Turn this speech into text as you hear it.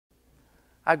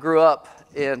I grew up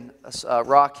in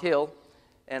Rock Hill,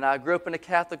 and I grew up in a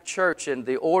Catholic church, and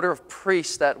the order of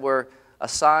priests that were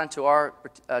assigned to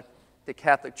the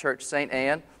Catholic Church, St.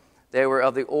 Anne, they were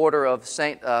of the order of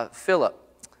St. Philip,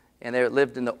 and they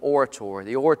lived in the oratory.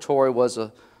 The oratory was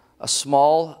a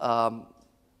small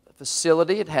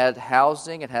facility. It had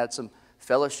housing. It had some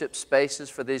fellowship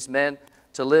spaces for these men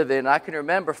to live in. I can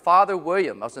remember Father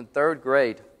William. I was in 3rd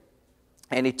grade,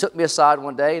 and he took me aside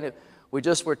one day, and we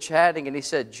just were chatting, and he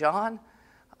said, "John,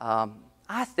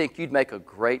 I think you'd make a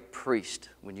great priest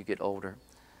when you get older."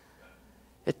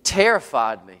 It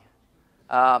terrified me.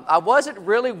 I wasn't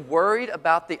really worried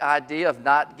about the idea of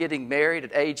not getting married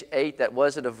at age 8. That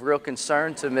wasn't of real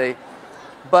concern to me.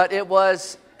 But it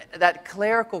was that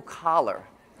clerical collar.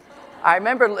 I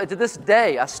remember to this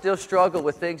day, I still struggle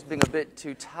with things being a bit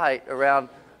too tight around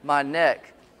my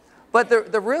neck. But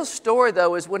the real story,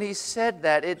 though, is when he said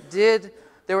that,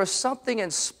 there was something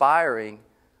inspiring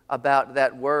about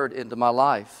that word into my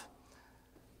life.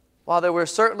 While there were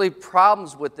certainly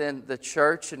problems within the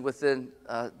church and within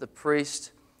the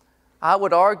priest, I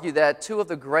would argue that 2 of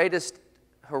the greatest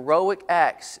heroic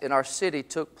acts in our city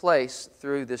took place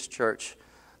through this church.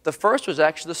 The first was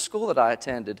actually the school that I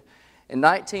attended. In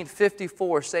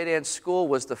 1954, St. Anne's School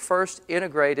was the first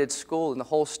integrated school in the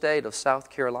whole state of South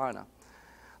Carolina.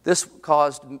 This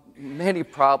caused many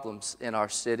problems in our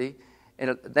city,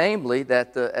 and namely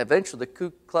that eventually the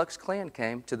Ku Klux Klan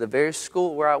came to the very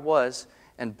school where I was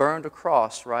and burned a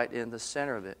cross right in the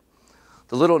center of it.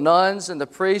 The little nuns and the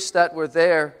priests that were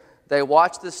there, they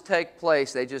watched this take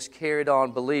place. They just carried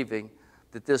on believing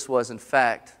that this was, in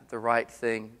fact, the right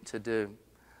thing to do.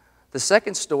 The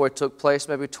second story took place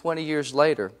maybe 20 years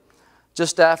later.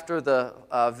 Just after the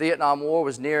Vietnam War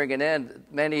was nearing an end,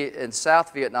 many in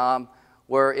South Vietnam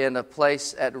were in a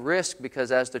place at risk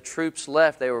because as the troops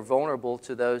left, they were vulnerable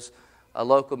to those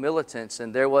local militants.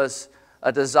 And there was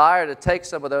a desire to take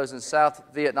some of those in South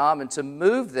Vietnam and to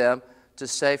move them to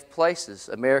safe places,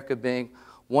 America being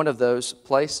one of those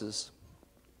places.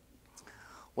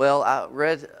 Well, I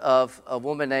read of a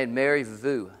woman named Mary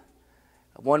Vu.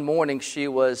 One morning, she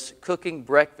was cooking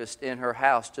breakfast in her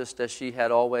house just as she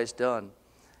had always done.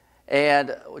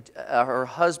 And her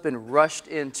husband rushed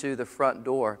into the front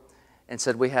door and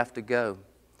said, "We have to go."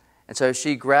 And so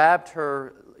she grabbed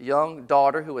her young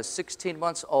daughter, who was 16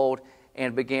 months old,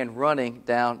 and began running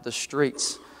down the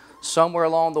streets. Somewhere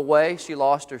along the way, she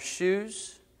lost her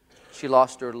shoes, she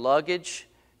lost her luggage,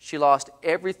 she lost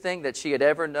everything that she had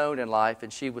ever known in life,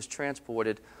 and she was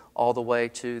transported all the way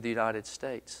to the United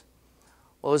States.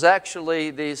 Well, it was actually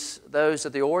those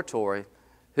at the oratory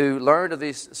who learned of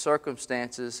these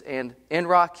circumstances and in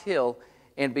Rock Hill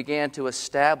and began to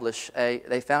establish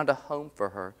they found a home for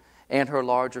her and her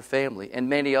larger family and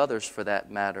many others for that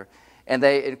matter. And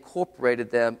they incorporated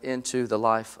them into the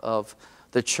life of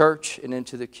the church and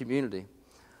into the community.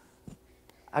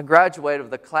 I graduated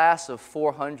with a class of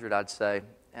 400, I'd say.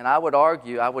 And I would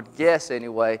argue, I would guess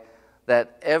anyway,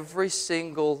 that every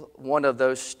single one of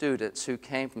those students who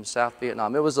came from South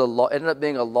Vietnam, ended up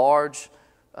being a large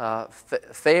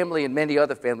family and many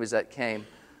other families that came.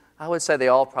 I would say they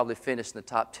all probably finished in the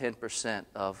top 10%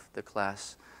 of the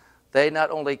class. They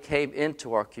not only came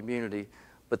into our community,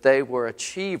 but they were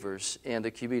achievers in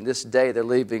the community. This day, they're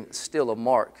leaving still a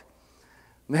mark.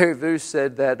 Mary Vu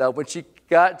said that when she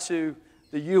got to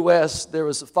the U.S., there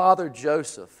was Father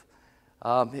Joseph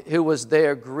who was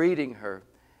there greeting her.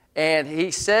 And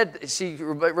he said, she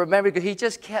remembered, he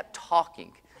just kept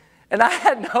talking. And I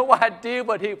had no idea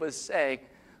what he was saying,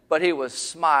 but he was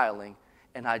smiling,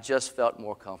 and I just felt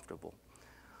more comfortable.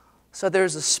 So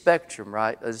there's a spectrum,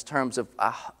 right, in terms of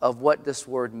what this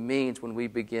word means when we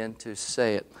begin to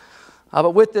say it.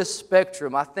 But with this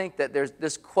spectrum, I think that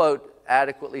this quote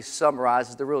adequately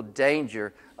summarizes the real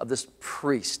danger of this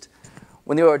priest.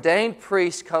 When the ordained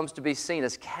priest comes to be seen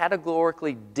as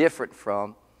categorically different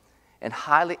from and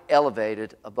highly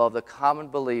elevated above the common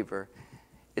believer,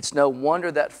 it's no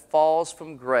wonder that falls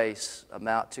from grace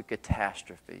amount to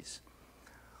catastrophes.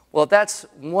 Well, if that's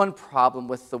one problem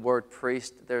with the word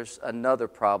priest, there's another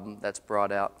problem that's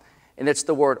brought out, and it's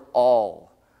the word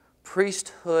all.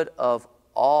 Priesthood of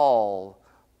all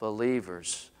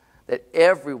believers, that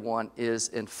everyone is,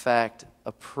 in fact,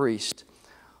 a priest.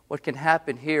 What can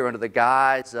happen here under the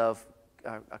guise of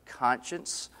a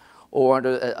conscience or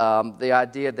under the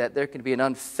idea that there can be an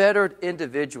unfettered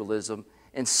individualism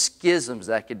and schisms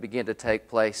that could begin to take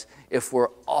place if we're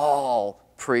all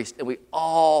priests and we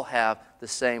all have the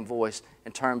same voice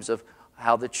in terms of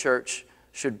how the church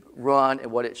should run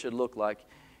and what it should look like.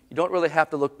 You don't really have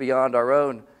to look beyond our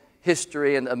own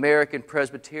history in the American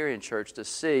Presbyterian Church to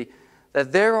see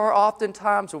that there are often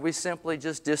times where we simply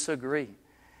just disagree.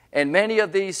 And many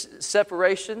of these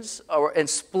separations and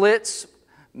splits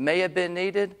may have been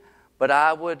needed, but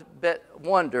I would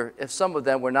wonder if some of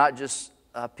them were not just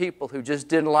people who just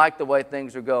didn't like the way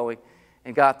things are going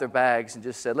and got their bags and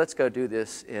just said, let's go do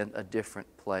this in a different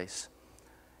place.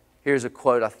 Here's a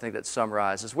quote I think that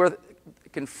summarizes. We're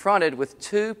confronted with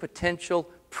two potential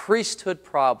priesthood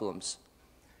problems: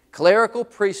 clerical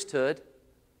priesthood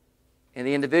and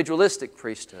the individualistic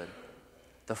priesthood.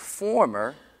 The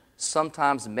former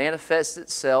sometimes manifests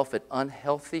itself in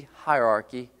unhealthy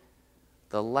hierarchy,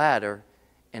 the latter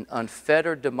in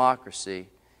unfettered democracy,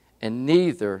 and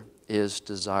neither is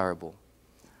desirable.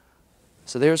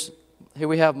 So here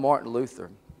we have Martin Luther.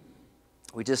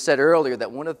 We just said earlier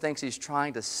that one of the things he's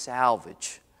trying to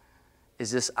salvage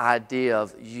is this idea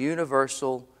of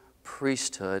universal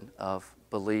priesthood of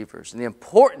believers and the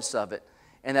importance of it,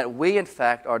 and that we, in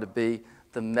fact, are to be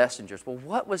the messengers. Well,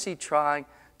 what was he trying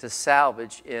to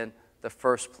salvage in the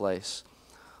first place?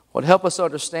 Well, to help us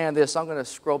understand this, I'm going to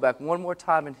scroll back one more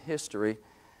time in history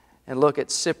and look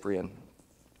at Cyprian.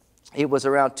 He was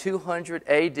around 200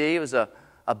 A.D. He was a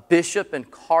bishop in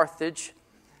Carthage.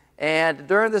 And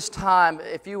during this time,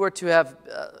 if you were to have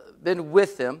been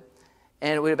with him,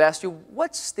 and we'd have asked you,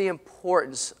 what's the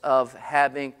importance of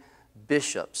having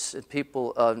bishops and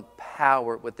people of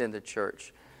power within the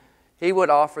church? He would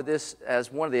offer this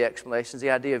as one of the explanations, the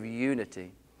idea of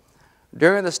unity.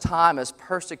 During this time, as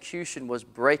persecution was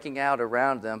breaking out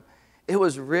around them, it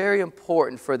was very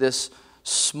important for this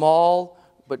small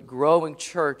but growing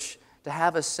church to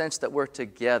have a sense that we're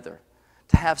together,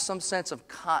 to have some sense of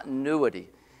continuity.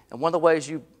 And one of the ways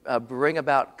you bring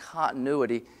about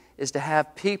continuity is to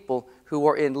have people who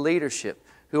are in leadership,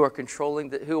 who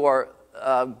are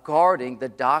guarding the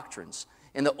doctrines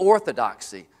and the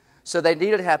orthodoxy. So they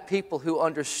needed to have people who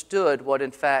understood what,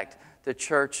 in fact, the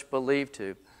church believed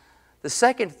to. The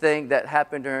second thing that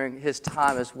happened during his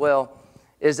time as well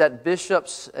is that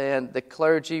bishops and the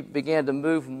clergy began to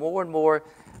move more and more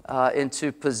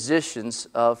into positions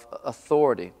of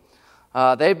authority.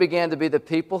 They began to be the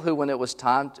people who, when it was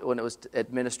to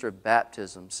administer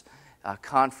baptisms,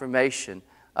 confirmation,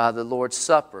 the Lord's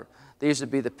Supper, these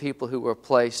would be the people who were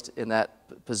placed in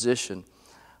that position.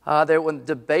 When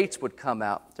debates would come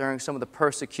out during some of the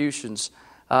persecutions,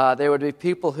 there would be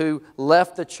people who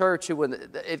left the church who,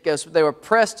 they were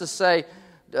pressed to say,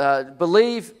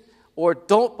 believe or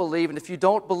don't believe, and if you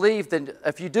don't believe, then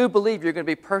if you do believe, you're going to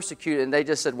be persecuted. And they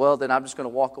just said, well, then I'm just going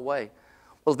to walk away.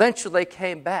 Well, eventually they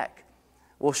came back.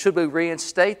 Well, should we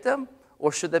reinstate them,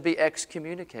 or should they be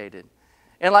excommunicated?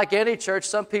 And like any church,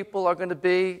 some people are going to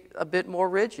be a bit more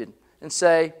rigid and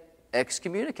say,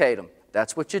 excommunicate them.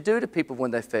 That's what you do to people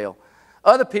when they fail.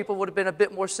 Other people would have been a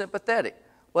bit more sympathetic.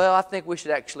 Well, I think we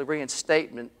should actually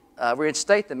reinstate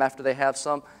them after they have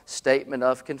some statement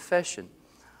of confession.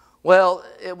 Well,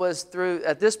 it was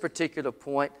at this particular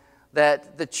point,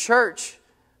 that the church,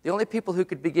 the only people who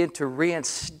could begin to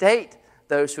reinstate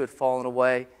those who had fallen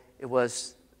away, it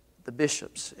was the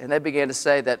bishops. And they began to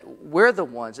say that we're the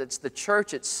ones, it's the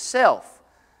church itself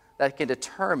that can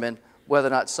determine whether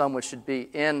or not someone should be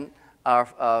in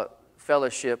our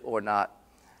fellowship or not.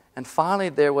 And finally,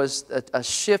 there was a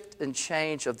shift and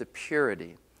change of the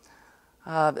purity.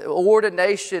 The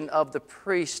ordination of the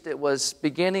priest,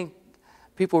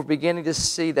 people were beginning to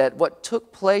see that what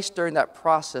took place during that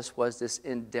process was this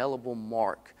indelible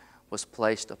mark was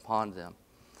placed upon them.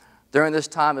 During this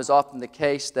time, it was often the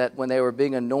case that when they were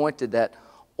being anointed, that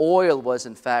oil was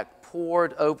in fact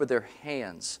poured over their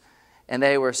hands. And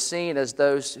they were seen as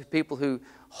those people who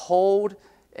hold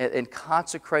and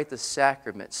consecrate the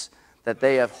sacraments, that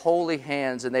they have holy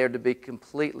hands and they are to be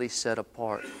completely set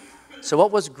apart. So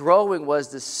what was growing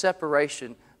was this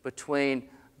separation between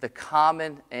the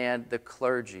common and the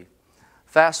clergy.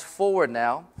 Fast forward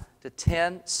now to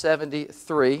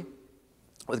 1073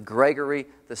 with Gregory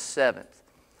VII.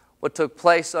 What took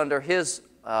place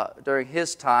during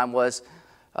his time was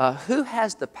who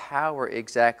has the power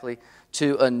exactly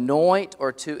to anoint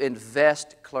or to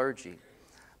invest clergy?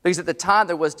 Because at the time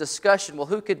there was discussion, well,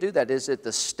 who could do that? Is it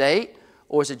the state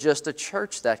or is it just the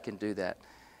church that can do that?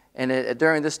 And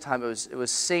during this time it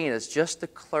was seen as just the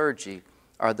clergy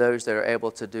are those that are able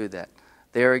to do that.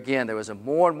 There again, there was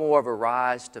more and more of a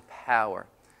rise to power.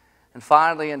 And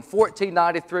finally, in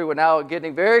 1493, we're now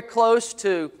getting very close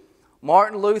to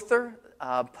Martin Luther.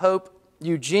 Pope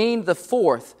Eugene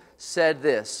IV said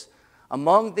this: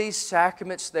 among these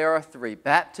sacraments there are three,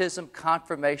 baptism,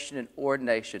 confirmation, and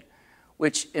ordination,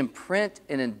 which imprint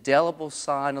an indelible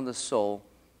sign on the soul,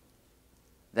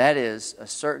 that is, a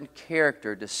certain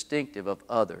character distinctive of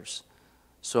others.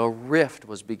 So a rift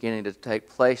was beginning to take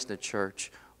place in the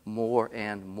church more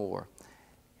and more.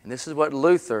 And this is what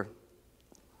Luther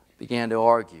began to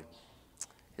argue.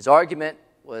 His argument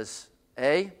was,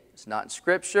 A, it's not in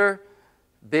Scripture.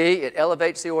 B, it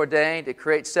elevates the ordained, it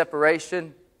creates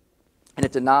separation, and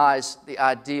it denies the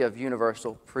idea of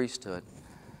universal priesthood.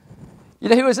 You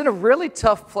know, he was in a really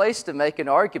tough place to make an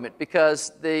argument,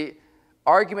 because the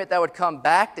argument that would come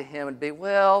back to him would be,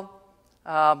 well,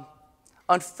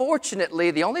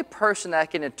 unfortunately, the only person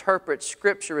that can interpret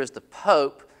Scripture is the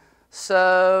Pope,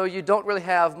 so you don't really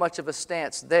have much of a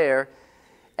stance there.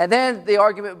 And then the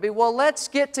argument would be, well, let's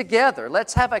get together.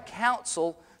 Let's have a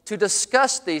council to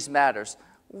discuss these matters.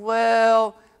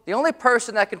 Well, the only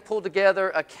person that can pull together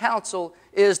a council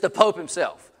is the Pope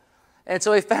himself. And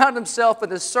so he found himself in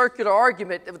this circular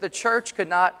argument that the church could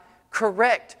not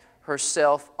correct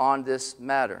herself on this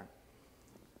matter.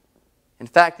 In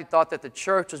fact, he thought that the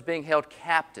church was being held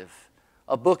captive.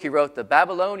 A book he wrote, The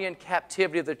Babylonian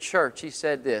Captivity of the Church, he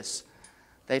said this: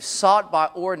 they've sought by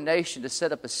ordination to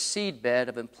set up a seedbed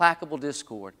of implacable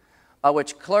discord, by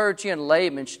which clergy and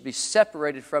laymen should be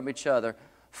separated from each other,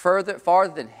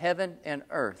 farther than heaven and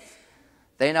earth.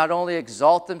 They not only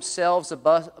exalt themselves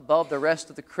above the rest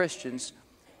of the Christians,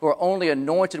 who are only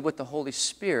anointed with the Holy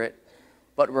Spirit,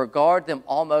 but regard them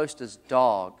almost as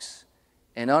dogs,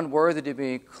 and unworthy to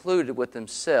be included with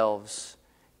themselves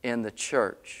in the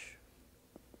church.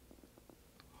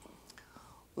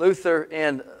 Luther,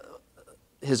 in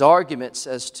his arguments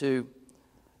as to,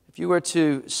 if you were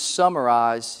to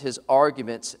summarize his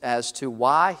arguments as to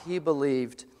why he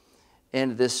believed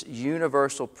in this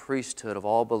universal priesthood of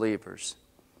all believers,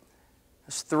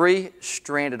 there's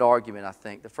three-stranded argument, I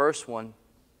think. The first one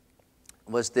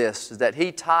was this, is that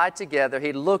he tied together,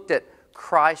 he looked at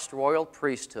Christ's royal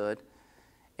priesthood,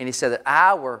 and he said that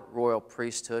our royal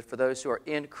priesthood, for those who are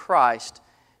in Christ,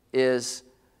 is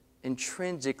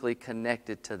intrinsically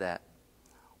connected to that.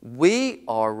 We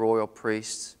are royal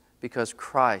priests because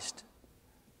Christ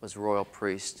was royal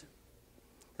priest.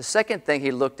 The second thing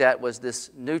he looked at was this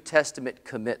New Testament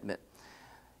commitment.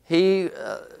 He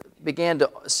began to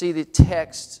see the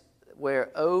text where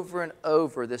over and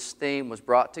over this theme was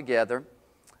brought together.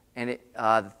 And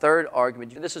the third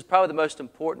argument, this is probably the most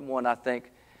important one, I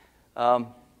think,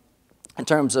 in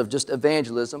terms of just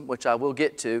evangelism, which I will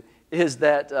get to, is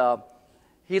that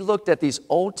he looked at these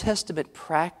Old Testament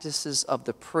practices of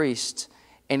the priest,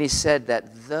 and he said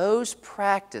that those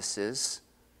practices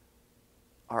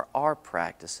are our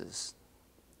practices.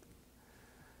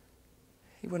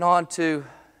 He went on to,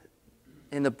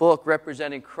 in the book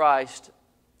Representing Christ,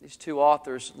 these two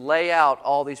authors lay out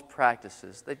all these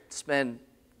practices. They spend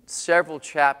several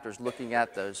chapters looking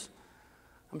at those.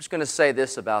 I'm just going to say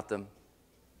this about them.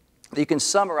 You can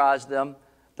summarize them.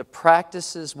 The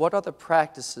practices, what are the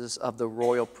practices of the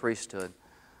royal priesthood?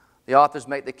 The authors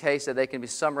make the case that they can be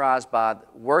summarized by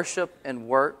worship and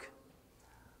work,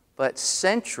 but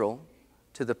central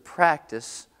to the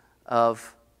practice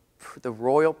of the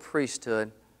royal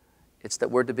priesthood, it's that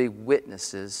we're to be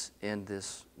witnesses in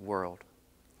this world.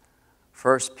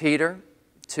 1 Peter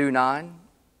 2:9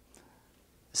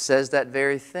 says that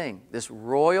very thing. This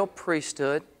royal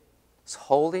priesthood, this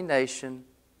holy nation,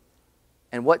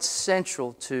 and what's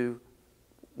central to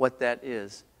what that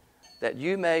is, that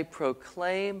you may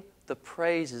proclaim the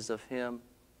praises of Him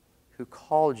who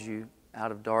called you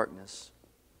out of darkness.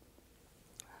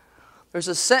 There's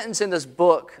a sentence in this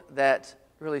book that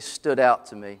really stood out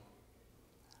to me.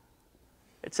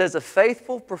 It says, a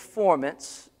faithful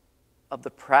performance of the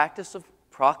practice of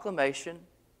proclamation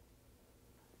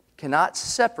cannot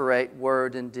separate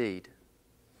word and deed.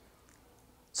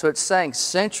 So it's saying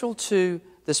central to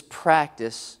this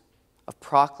practice of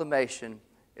proclamation,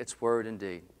 it's word and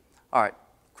deed. All right,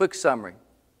 quick summary.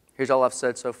 Here's all I've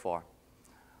said so far.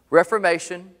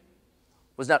 Reformation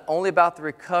was not only about the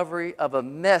recovery of a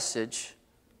message,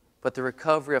 but the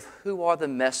recovery of who are the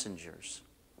messengers.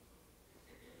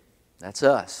 That's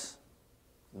us.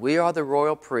 We are the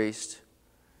royal priests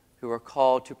who are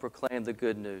called to proclaim the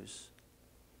good news.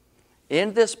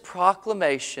 In this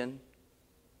proclamation,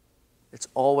 it's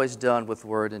always done with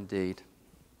word and deed.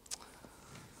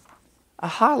 I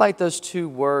highlight those two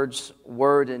words,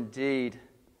 word and deed,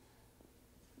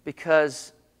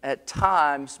 because at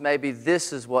times maybe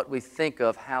this is what we think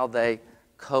of how they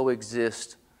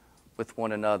coexist with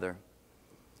one another.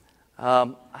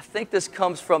 I think this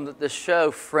comes from the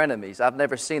show Frenemies. I've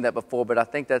never seen that before, but I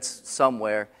think that's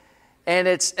somewhere. And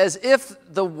it's as if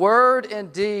the word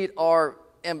and deed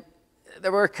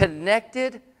we're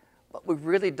connected, but we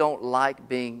really don't like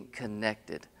being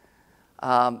connected.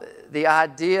 the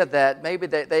idea that maybe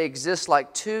they exist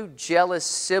like two jealous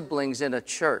siblings in a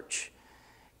church.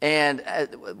 And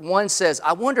one says,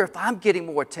 I wonder if I'm getting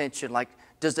more attention. Like,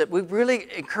 we really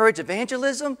encourage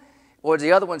evangelism? Or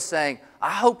the other one saying, I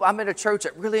hope I'm in a church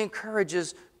that really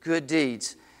encourages good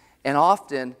deeds. And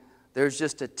often there's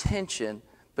just a tension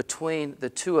between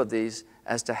the two of these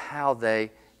as to how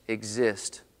they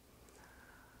exist.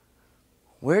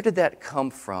 Where did that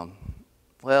come from?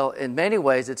 Well, in many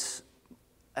ways,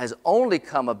 has only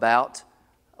come about,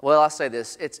 well, I'll say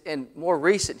this, it's in more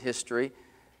recent history,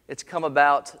 it's come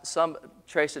about, some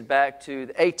trace it back to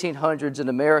the 1800s in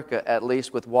America, at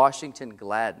least, with Washington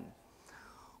Gladden.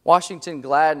 Washington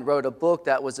Gladden wrote a book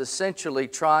that was essentially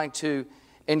trying to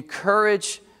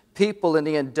encourage people in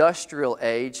the industrial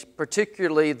age,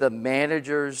 particularly the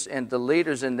managers and the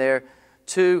leaders in there,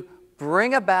 to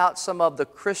bring about some of the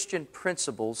Christian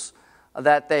principles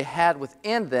that they had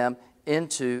within them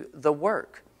into the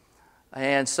work.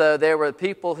 And so there were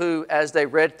people who, as they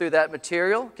read through that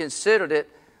material, considered it,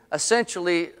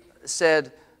 essentially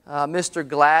said, Mr.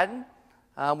 Gladden,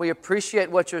 we appreciate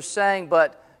what you're saying,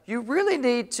 but you really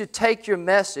need to take your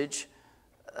message,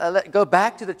 go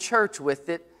back to the church with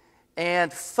it,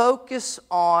 and focus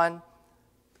on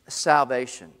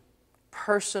salvation,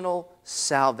 personal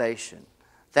salvation.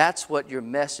 That's what your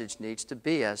message needs to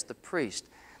be as the priest.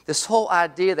 This whole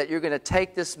idea that you're going to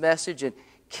take this message and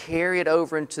carry it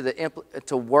over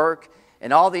into work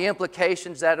and all the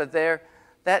implications that are there,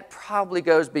 that probably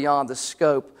goes beyond the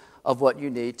scope of what you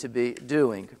need to be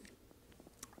doing.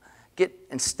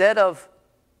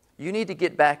 You need to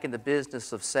get back in the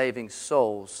business of saving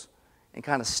souls and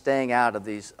kind of staying out of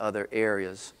these other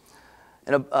areas.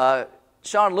 And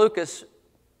Sean Lucas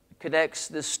connects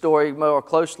this story more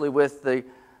closely with the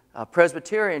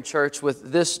Presbyterian Church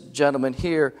with this gentleman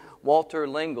here, Walter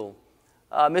Lingle.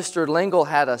 Mr. Lingle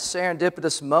had a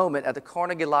serendipitous moment at the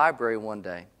Carnegie Library one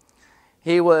day.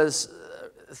 He was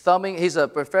he's a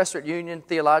professor at Union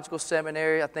Theological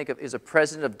Seminary. I think he's a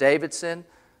president of Davidson,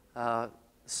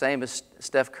 same as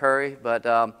Steph Curry.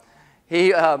 But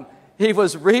he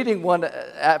was reading one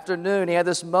afternoon. He had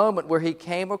this moment where he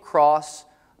came across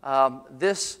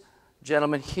this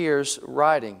gentleman here's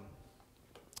writing,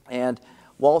 and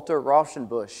Walter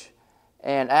Rauschenbusch.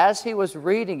 And as he was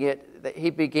reading it,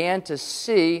 he began to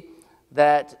see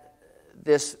that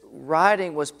this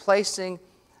writing was placing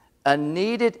a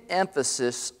needed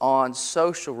emphasis on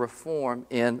social reform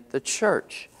in the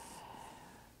church.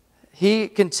 He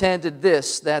contended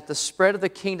that the spread of the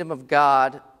kingdom of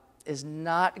God is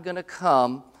not going to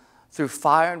come through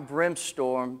fire and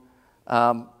brimstone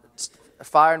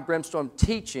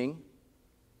teaching,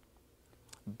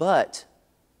 but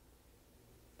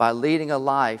by leading a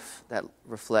life that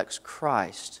reflects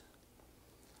Christ.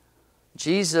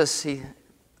 Jesus, he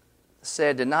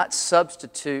said, did not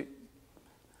substitute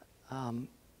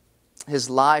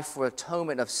his life for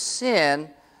atonement of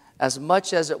sin as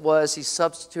much as it was he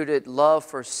substituted love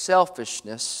for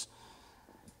selfishness,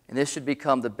 and this should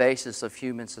become the basis of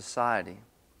human society.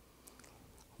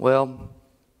 Well,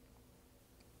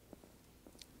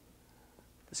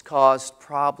 this caused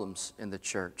problems in the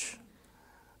church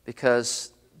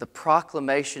because the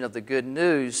proclamation of the good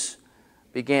news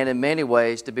began in many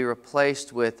ways to be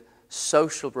replaced with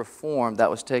social reform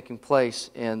that was taking place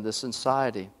in the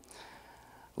society.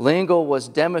 Lingle was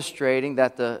demonstrating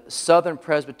that the Southern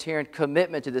Presbyterian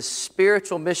commitment to the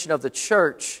spiritual mission of the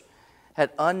church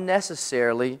had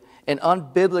unnecessarily and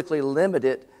unbiblically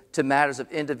limited to matters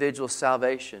of individual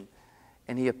salvation,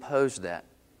 and he opposed that.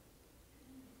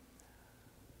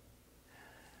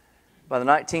 By the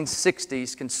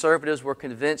 1960s, conservatives were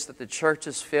convinced that the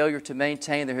church's failure to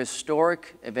maintain their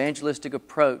historic evangelistic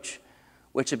approach,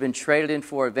 which had been traded in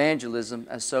for evangelism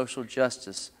as social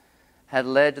justice, had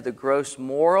led to the gross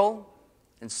moral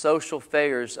and social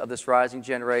failures of this rising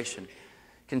generation.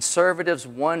 Conservatives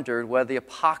wondered whether the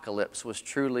apocalypse was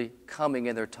truly coming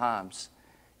in their times.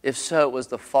 If so, it was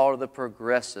the fault of the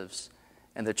progressives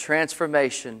and the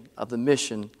transformation of the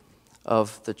mission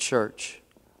of the church.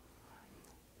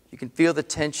 You can feel the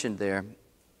tension there.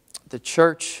 The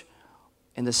church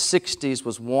in the 60s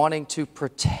was wanting to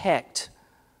protect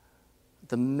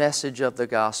the message of the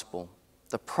gospel,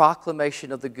 the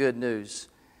proclamation of the good news.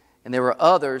 And there were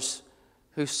others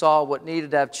who saw what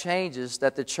needed to have changes,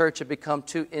 that the church had become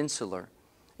too insular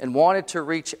and wanted to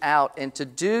reach out and to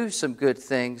do some good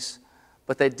things,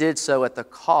 but they did so at the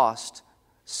cost,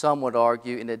 some would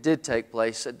argue, and it did take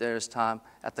place at this time,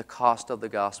 at the cost of the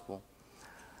gospel.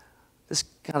 This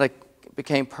kind of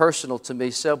became personal to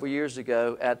me several years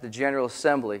ago at the General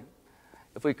Assembly.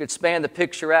 If we could span the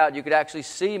picture out, you could actually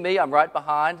see me. I'm right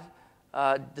behind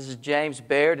This is James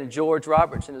Barrett, and George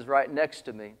Robertson is right next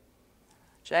to me.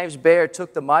 James Barrett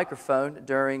took the microphone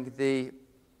during the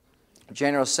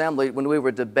General Assembly when we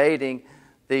were debating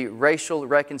the Racial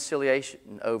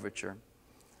Reconciliation Overture.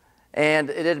 And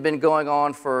it had been going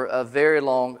on for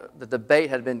the debate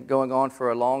had been going on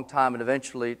for a long time, and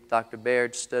eventually Dr.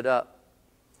 Barrett stood up.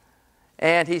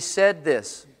 And he said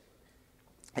this: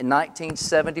 in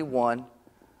 1971,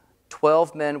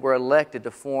 12 men were elected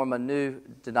to form a new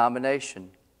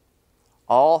denomination.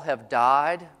 All have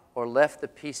died or left the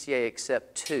PCA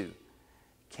except two,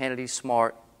 Kennedy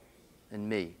Smart and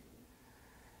me.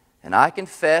 And I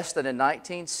confess that in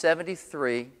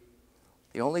 1973,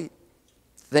 the only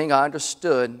thing I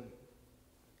understood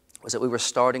was that we were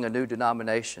starting a new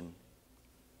denomination,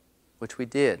 which we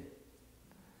did.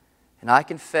 And I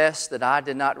confess that I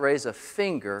did not raise a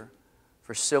finger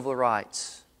for civil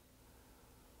rights.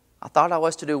 I thought I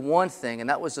was to do one thing, and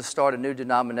that was to start a new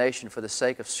denomination for the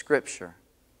sake of Scripture,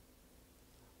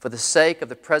 for the sake of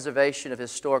the preservation of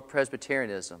historic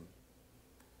Presbyterianism,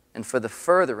 and for the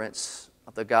furtherance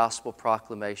of the gospel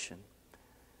proclamation.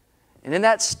 And in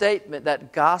that statement,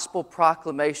 that gospel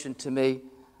proclamation to me,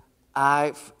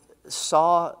 I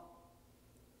saw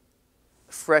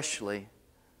freshly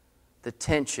the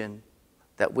tension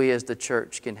that we as the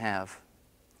church can have.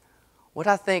 What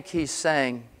I think he's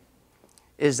saying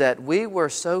is that we were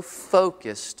so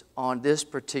focused on this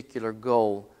particular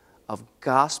goal of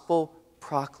gospel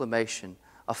proclamation,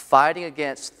 of fighting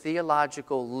against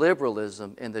theological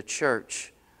liberalism in the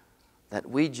church, that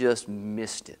we just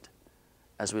missed it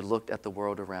as we looked at the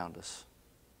world around us.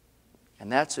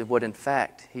 And that's what, in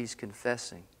fact, he's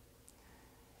confessing.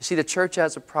 You see, the church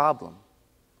has a problem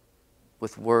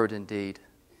with word and deed.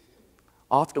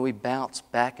 Often we bounce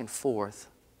back and forth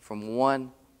from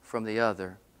one from the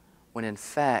other, when in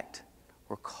fact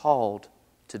we're called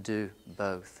to do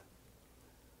both.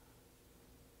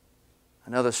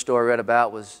 Another story I read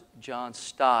about was John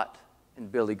Stott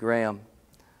and Billy Graham.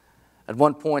 At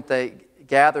one point they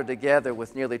gathered together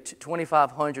with nearly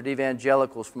 2,500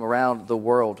 evangelicals from around the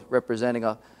world, representing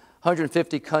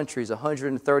 150 countries,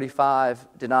 135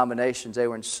 denominations. They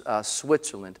were in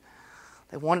Switzerland.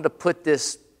 They wanted to put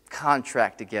this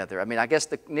contract together. I mean, I guess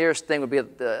the nearest thing would be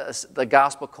the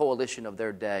Gospel Coalition of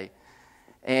their day.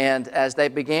 And as they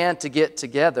began to get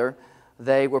together,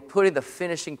 they were putting the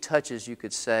finishing touches, you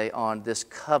could say, on this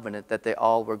covenant that they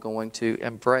all were going to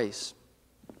embrace.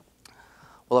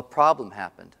 Well, a problem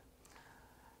happened.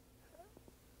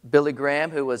 Billy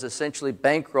Graham, who was essentially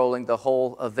bankrolling the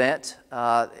whole event,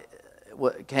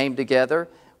 came together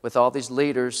with all these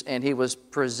leaders, and he was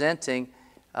presenting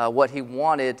what he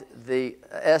wanted the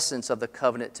essence of the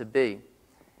covenant to be.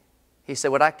 He said,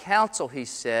 "What I counsel," he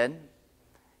said,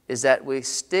 "is that we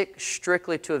stick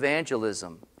strictly to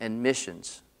evangelism and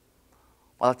missions,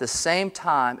 while at the same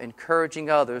time encouraging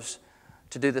others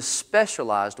to do the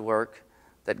specialized work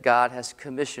that God has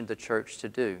commissioned the church to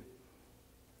do."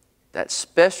 That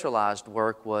specialized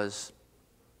work was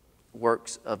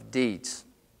works of deeds,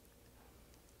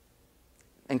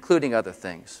 including other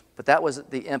things. But that was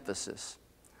the emphasis.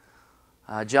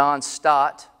 John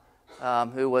Stott,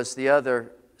 who was the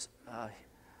other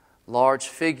large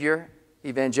figure,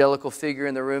 evangelical figure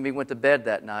in the room, he went to bed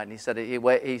that night, and he said he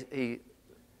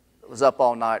was up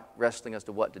all night wrestling as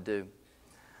to what to do.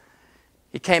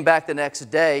 He came back the next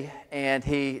day, and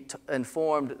he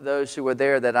informed those who were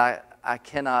there that I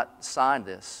cannot sign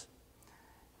this.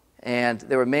 And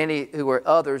there were many who were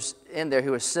others in there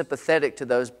who were sympathetic to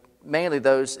those, mainly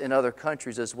those in other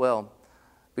countries as well.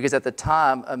 Because at the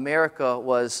time, America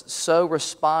was so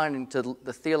responding to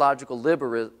the theological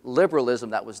liberalism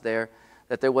that was there,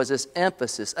 that there was this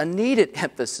emphasis, a needed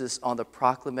emphasis, on the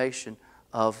proclamation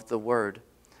of the word.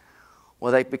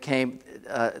 Well,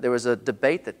 there was a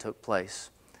debate that took place.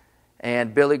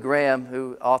 And Billy Graham,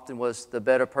 who often was the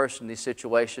better person in these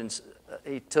situations,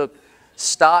 he took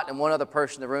Stott and one other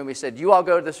person in the room. He said, "You all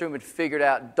go to this room and figure it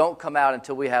out. Don't come out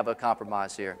until we have a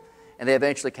compromise here." And they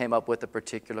eventually came up with a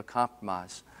particular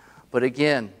compromise. But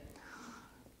again,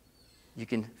 you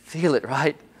can feel it,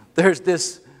 right? There's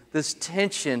this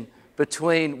tension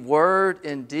between word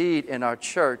and deed in our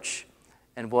church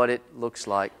and what it looks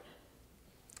like.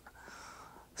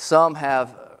 Some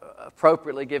have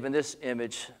appropriately given this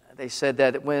image. They said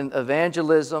that when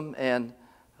evangelism and,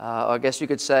 I guess you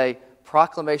could say,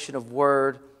 proclamation of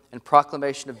word and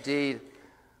proclamation of deed,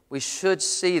 we should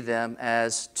see them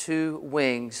as two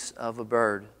wings of a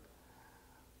bird.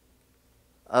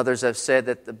 Others have said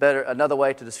that another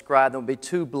way to describe them would be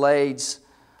two blades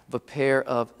of a pair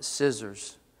of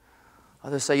scissors.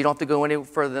 Others say you don't have to go any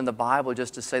further than the Bible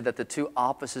just to say that the two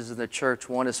opposites in the church,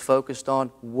 one is focused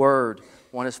on word,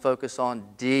 one is focused on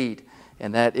deed,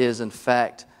 and that is, in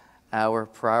fact, our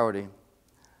priority.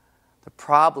 The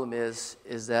problem is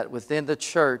that within the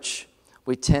church,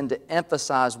 we tend to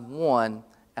emphasize one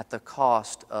at the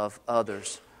cost of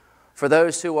others. For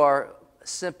those who are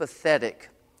sympathetic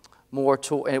more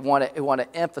to and want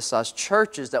to emphasize,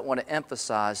 churches that want to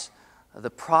emphasize the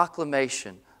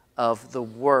proclamation of the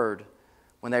word,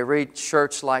 when they read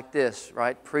church like this,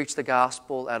 right? Preach the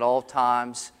gospel at all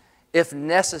times, if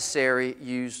necessary,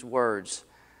 use words.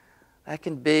 That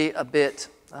can be a bit,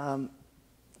 that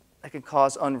can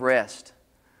cause unrest.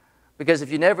 Because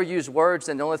if you never use words,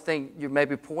 then the only thing you may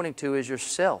be pointing to is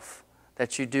yourself,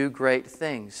 that you do great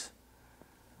things.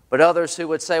 But others who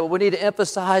would say, well, we need to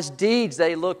emphasize deeds,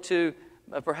 they look to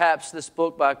perhaps this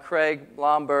book by Craig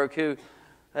Blomberg, who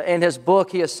in his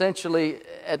book, he essentially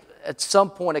at some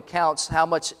point accounts how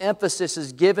much emphasis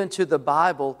is given to the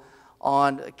Bible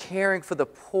on caring for the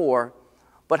poor,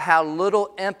 but how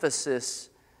little emphasis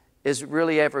is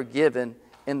really ever given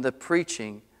in the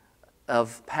preaching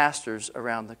of pastors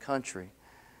around the country.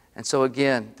 And so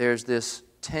again, there's this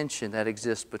tension that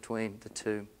exists between the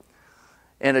two.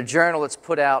 In a journal that's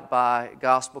put out by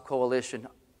Gospel Coalition,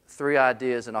 3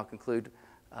 ideas, and I'll conclude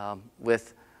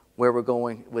with where we're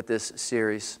going with this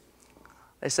series.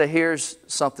 They say here's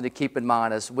something to keep in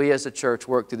mind as we as a church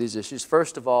work through these issues.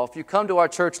 First of all, if you come to our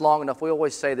church long enough, we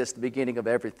always say this at the beginning of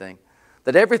everything,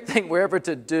 that everything we're ever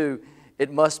to do,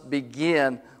 it must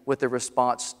begin with a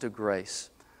response to grace.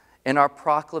 In our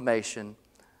proclamation,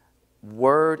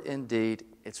 word and deed,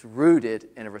 it's rooted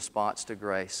in a response to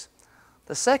grace.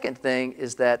 The second thing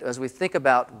is that as we think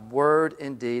about word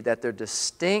and deed, that they're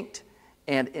distinct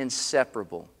and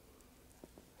inseparable.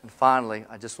 And finally,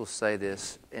 I just will say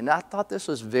this, and I thought this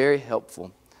was very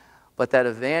helpful, but that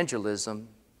evangelism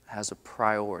has a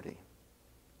priority.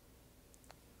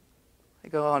 I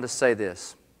go on to say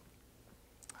this.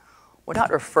 We're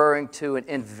not referring to an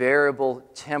invariable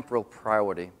temporal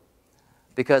priority,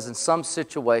 because in some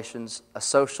situations, a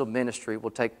social ministry will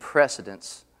take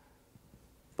precedence,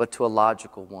 but to a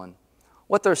logical one.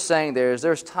 What they're saying there is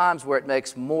there's times where it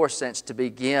makes more sense to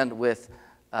begin with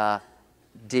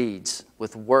deeds,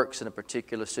 with works in a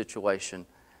particular situation.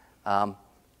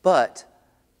 But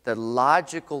the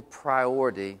logical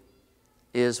priority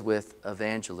is with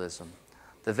evangelism.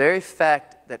 The very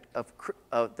fact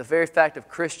of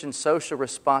Christian social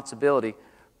responsibility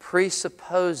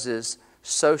presupposes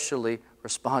socially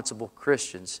responsible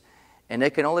Christians. And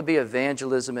it can only be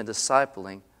evangelism and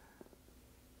discipling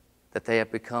that they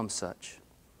have become such.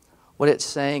 What it's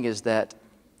saying is that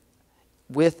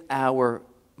with our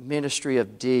ministry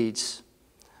of deeds,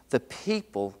 the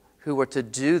people who are to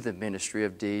do the ministry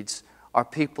of deeds are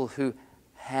people who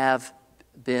have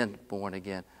been born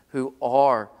again, who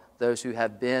are those who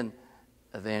have been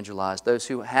evangelized, those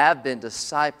who have been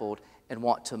discipled and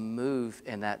want to move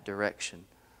in that direction.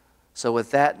 So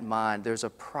with that in mind, there's a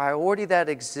priority that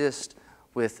exists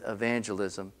with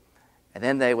evangelism. And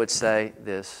then they would say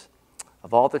this,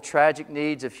 of all the tragic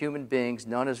needs of human beings,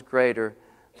 none is greater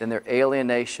than their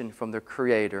alienation from their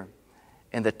Creator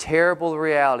and the terrible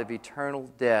reality of eternal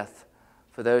death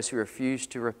for those who refuse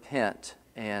to repent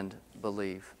and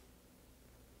believe.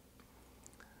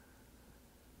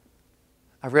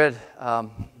 I read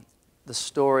the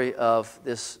story of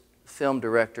this film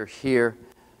director here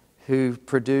who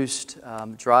produced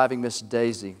Driving Miss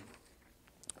Daisy,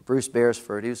 Bruce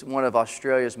Beresford. He was one of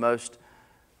Australia's most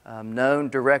known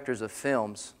directors of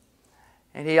films.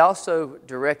 And he also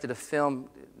directed a film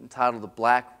entitled The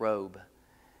Black Robe.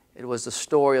 It was the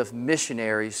story of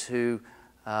missionaries who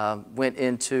went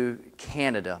into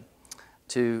Canada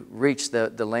to reach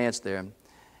the lands there.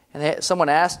 And someone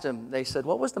asked him, they said,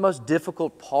 what was the most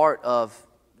difficult part of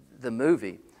the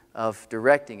movie, of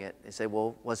directing it? They said,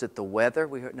 well, was it the weather?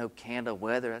 We heard no Canada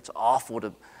weather. That's awful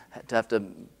to have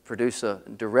to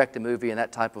direct a movie in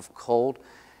that type of cold.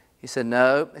 He said,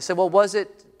 no. They said, well, was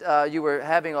it you were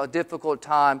having a difficult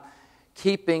time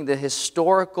keeping the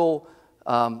historical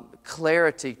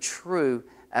clarity true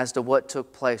as to what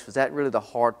took place? Was that really the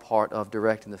hard part of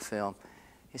directing the film?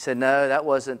 He said, no, that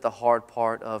wasn't the hard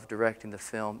part of directing the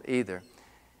film either.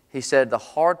 He said the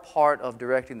hard part of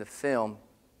directing the film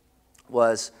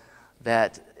was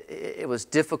that it was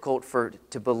difficult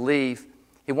to believe.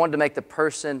 He wanted to make the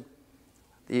person,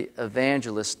 the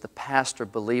evangelist, the pastor,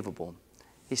 believable.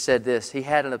 He said this, he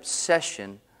had an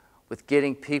obsession with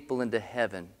getting people into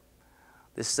heaven.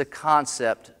 This is a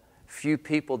concept few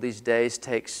people these days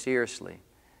take seriously.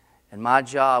 And my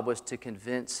job was to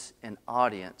convince an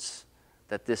audience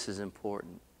that this is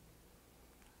important.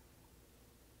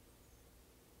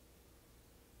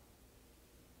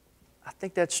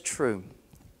 think that's true.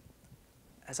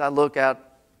 As I look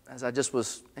out,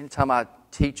 anytime I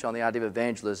teach on the idea of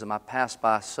evangelism, I pass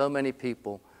by so many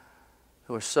people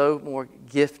who are so more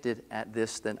gifted at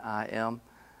this than I am.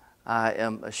 I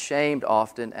am ashamed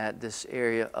often at this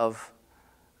area of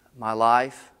my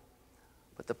life.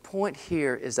 But the point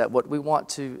here is that what we want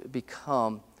to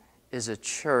become is a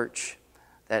church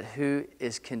that who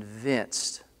is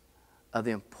convinced of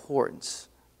the importance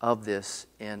of this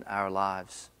in our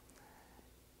lives.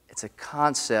 It's a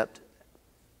concept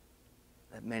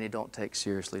that many don't take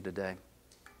seriously today.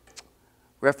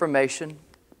 Reformation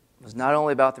was not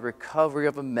only about the recovery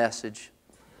of a message,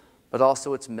 but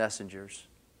also its messengers.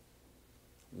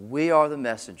 We are the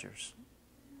messengers.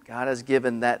 God has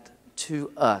given that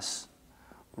to us.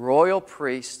 Royal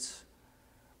priests,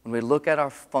 when we look at our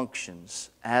functions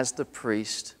as the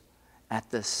priest, at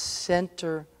the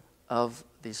center of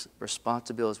these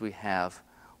responsibilities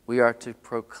we are to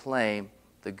proclaim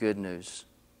the good news.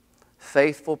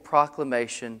 Faithful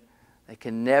proclamation that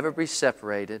can never be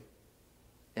separated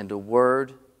into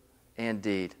word and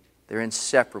deed. They're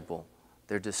inseparable.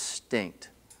 They're distinct.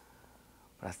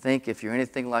 But I think if you're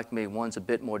anything like me, one's a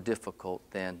bit more difficult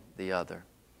than the other.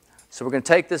 So we're going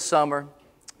to take this summer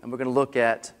and we're going to look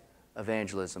at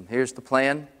evangelism. Here's the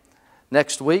plan.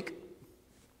 Next week,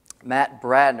 Matt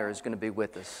Bradner is going to be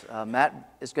with us.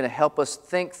 Matt is going to help us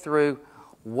think through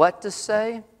what to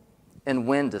say and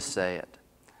when to say it.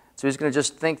 So he's going to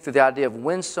just think through the idea of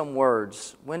winsome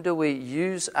words. When do we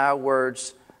use our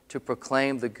words to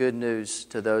proclaim the good news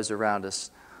to those around us?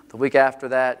 The week after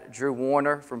that, Drew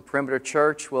Warner from Perimeter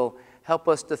Church will help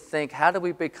us to think, how do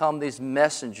we become these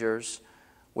messengers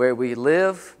where we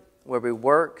live, where we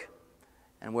work,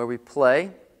 and where we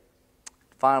play?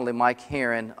 Finally, Mike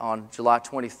Heron on July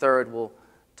 23rd will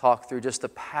talk through just the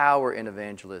power in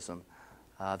evangelism,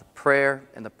 the prayer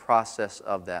and the process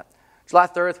of that. July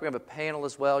 3rd, we have a panel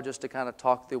as well just to kind of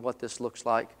talk through what this looks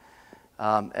like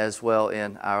as well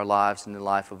in our lives and the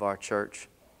life of our church.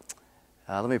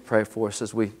 Let me pray for us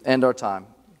as we end our time.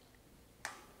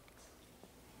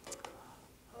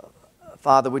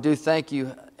 Father, we do thank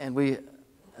you, and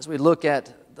as we look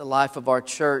at the life of our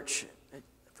church,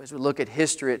 as we look at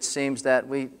history, it seems that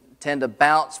we tend to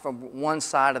bounce from one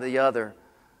side or the other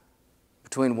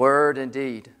between word and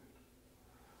deed.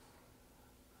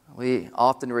 We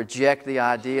often reject the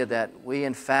idea that we,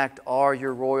 in fact, are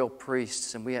your royal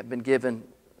priests, and we have been given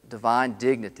divine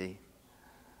dignity.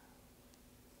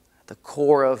 The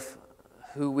core of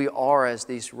who we are as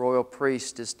these royal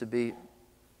priests is to be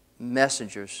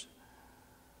messengers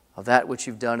of that which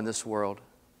you've done in this world.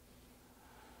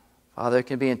 Father, it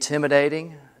can be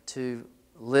intimidating to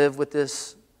live with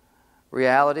this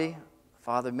reality.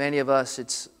 Father, many of us,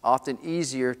 it's often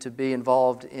easier to be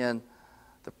involved in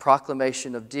the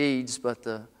proclamation of deeds, but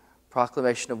the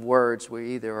proclamation of words,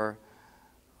 we either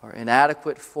are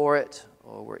inadequate for it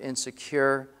or we're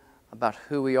insecure about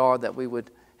who we are, that we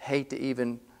would hate to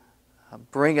even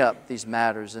bring up these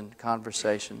matters in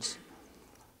conversations.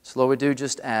 So Lord, we do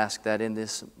just ask that in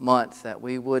this month that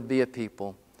we would be a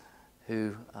people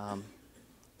who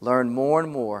learn more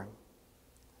and more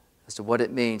as to what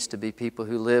it means to be people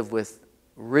who live with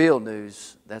real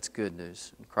news. That's good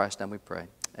news. In Christ's name we pray.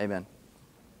 Amen.